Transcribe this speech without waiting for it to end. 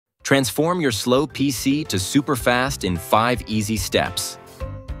Transform your slow PC to Superfast in 5 easy steps.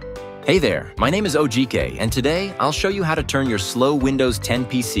 Hey there, my name is OGK, and today I'll show you how to turn your slow Windows 10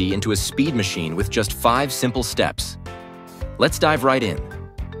 PC into a speed machine with just 5 simple steps. Let's dive right in.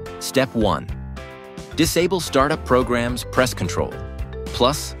 Step 1. Disable startup programs, press Ctrl,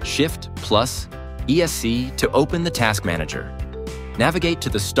 plus Shift, plus ESC to open the Task Manager. Navigate to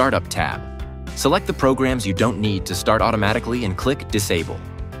the Startup tab. Select the programs you don't need to start automatically and click Disable.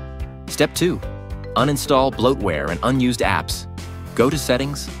 Step 2. Uninstall bloatware and unused apps. Go to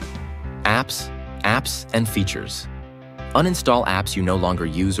Settings, Apps, and Features. Uninstall apps you no longer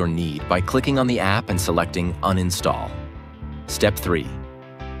use or need by clicking on the app and selecting Uninstall. Step 3.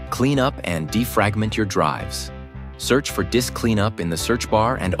 Clean up and defragment your drives. Search for Disk Cleanup in the search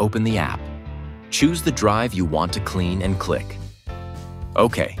bar and open the app. Choose the drive you want to clean and click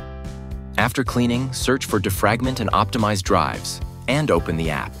OK. After cleaning, search for Defragment and Optimize drives and open the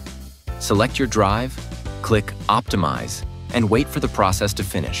app. Select your drive, click Optimize, and wait for the process to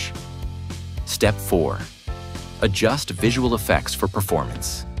finish. Step 4. Adjust visual effects for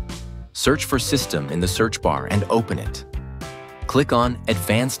performance. Search for System in the search bar and open it. Click on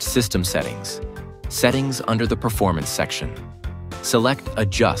Advanced System Settings, Settings under the Performance section. Select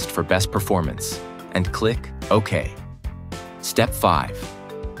Adjust for best performance and click OK. Step 5.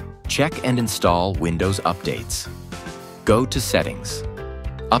 Check and install Windows updates. Go to Settings,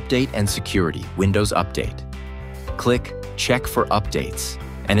 Update and Security, Windows Update. Click Check for Updates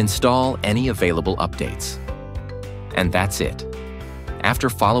and install any available updates. And that's it. After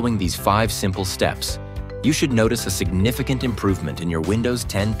following these 5 simple steps, you should notice a significant improvement in your Windows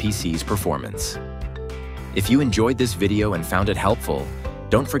 10 PC's performance. If you enjoyed this video and found it helpful,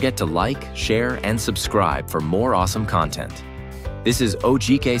 don't forget to like, share, and subscribe for more awesome content. This is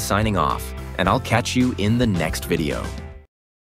OGK signing off, and I'll catch you in the next video.